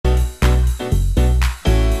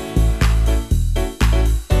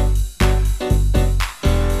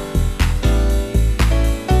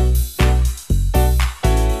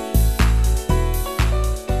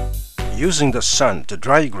Using the sun to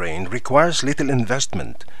dry grain requires little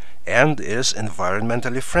investment and is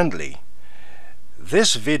environmentally friendly.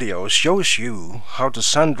 This video shows you how to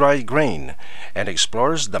sun-dry grain and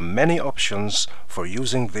explores the many options for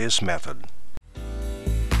using this method.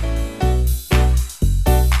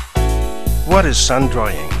 What is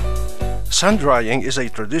sun-drying? Sun-drying is a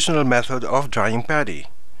traditional method of drying paddy.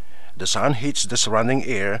 The sun heats the surrounding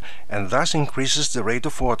air and thus increases the rate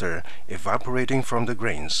of water evaporating from the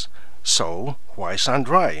grains. So, why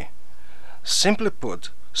sun-dry? Simply put,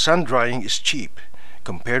 sun-drying is cheap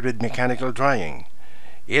compared with mechanical drying.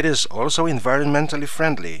 It is also environmentally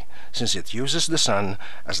friendly since it uses the sun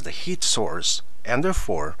as the heat source and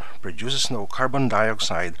therefore produces no carbon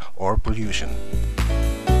dioxide or pollution.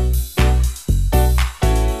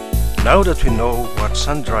 Now that we know what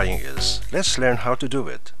sun-drying is, let's learn how to do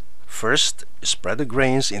it. First, spread the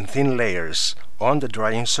grains in thin layers on the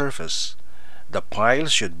drying surface. The pile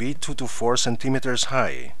should be 2 to 4 centimeters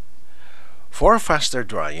high. For faster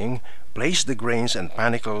drying, place the grains and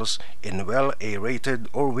panicles in well-aerated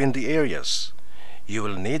or windy areas. You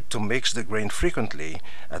will need to mix the grain frequently,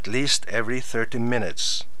 at least every 30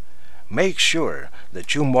 minutes. Make sure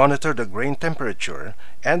that you monitor the grain temperature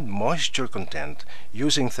and moisture content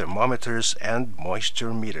using thermometers and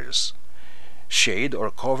moisture meters. Shade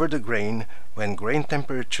or cover the grain when grain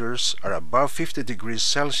temperatures are above 50 degrees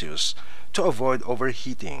Celsius to avoid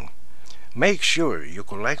overheating. Make sure you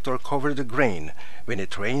collect or cover the grain when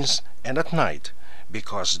it rains and at night,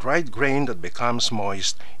 because dried grain that becomes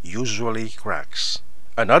moist usually cracks.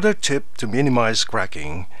 Another tip to minimize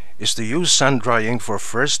cracking is to use sun drying for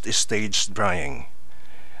first stage drying.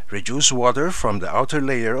 Reduce water from the outer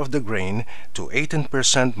layer of the grain to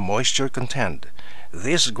 18% moisture content.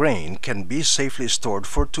 This grain can be safely stored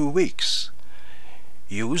for 2 weeks.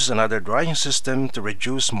 Use another drying system to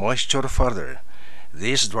reduce moisture further.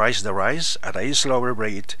 This dries the rice at a slower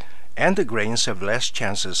rate and the grains have less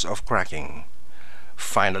chances of cracking.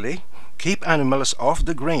 Finally, keep animals off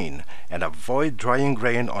the grain and avoid drying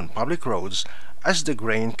grain on public roads as the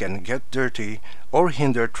grain can get dirty or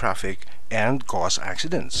hinder traffic and cause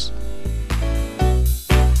accidents.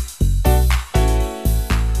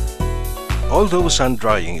 Although sun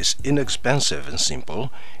drying is inexpensive and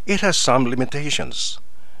simple, it has some limitations.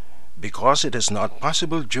 Because it is not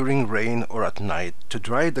possible during rain or at night to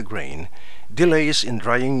dry the grain, delays in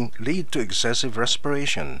drying lead to excessive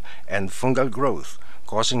respiration and fungal growth,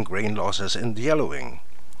 causing grain losses and yellowing.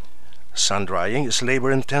 Sun drying is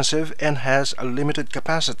labor-intensive and has a limited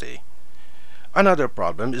capacity. Another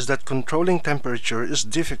problem is that controlling temperature is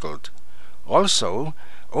difficult. Also,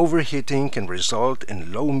 overheating can result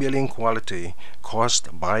in low milling quality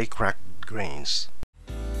caused by cracked grains.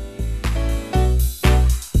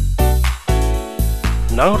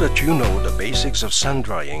 Now that you know the basics of sun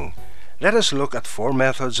drying, let us look at 4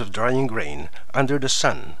 methods of drying grain under the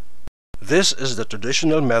sun. This is the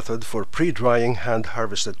traditional method for pre-drying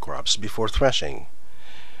hand-harvested crops before threshing.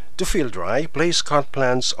 To field dry, place cut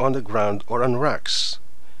plants on the ground or on racks.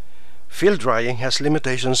 Field drying has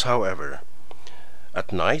limitations, however.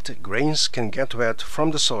 At night, grains can get wet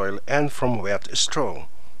from the soil and from wet straw.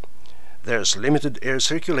 There's limited air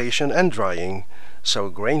circulation and drying, so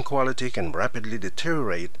grain quality can rapidly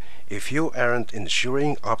deteriorate if you aren't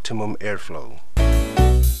ensuring optimum airflow.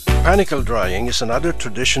 Panicle drying is another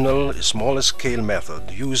traditional small-scale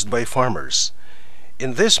method used by farmers.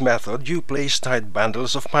 In this method, you place tight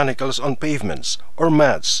bundles of panicles on pavements or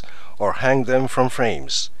mats or hang them from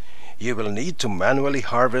frames. You will need to manually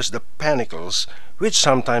harvest the panicles, which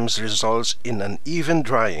sometimes results in uneven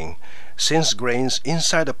drying since grains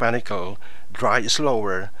inside the panicle dry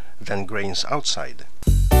slower than grains outside.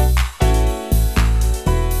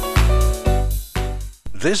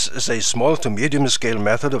 This is a small to medium scale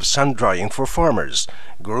method of sun drying for farmers,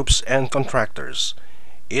 groups, and contractors.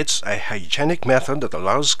 It's a hygienic method that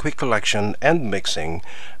allows quick collection and mixing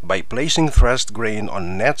by placing threshed grain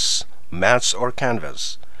on nets, mats, or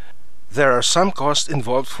canvas. There are some costs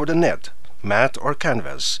involved for the net, mat, or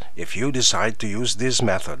canvas if you decide to use this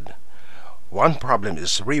method. One problem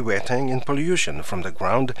is re-wetting and pollution from the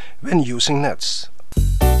ground when using nets.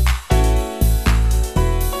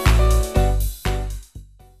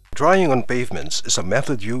 Drying on pavements is a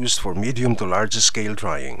method used for medium to large scale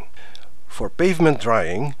drying. For pavement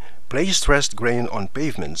drying, place threshed grain on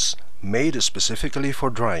pavements made specifically for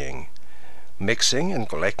drying. Mixing and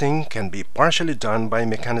collecting can be partially done by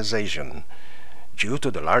mechanization. Due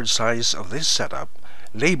to the large size of this setup,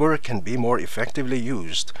 labor can be more effectively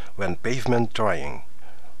used when pavement drying.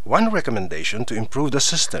 One recommendation to improve the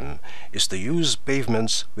system is to use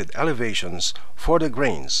pavements with elevations for the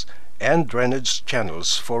grains and drainage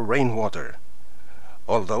channels for rainwater.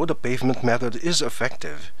 Although the pavement method is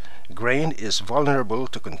effective, grain is vulnerable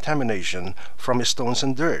to contamination from stones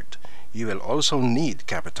and dirt. You will also need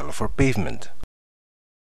capital for pavement.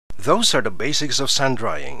 Those are the basics of sun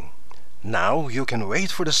drying. Now you can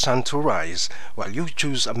wait for the sun to rise while you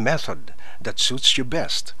choose a method that suits you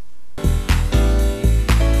best.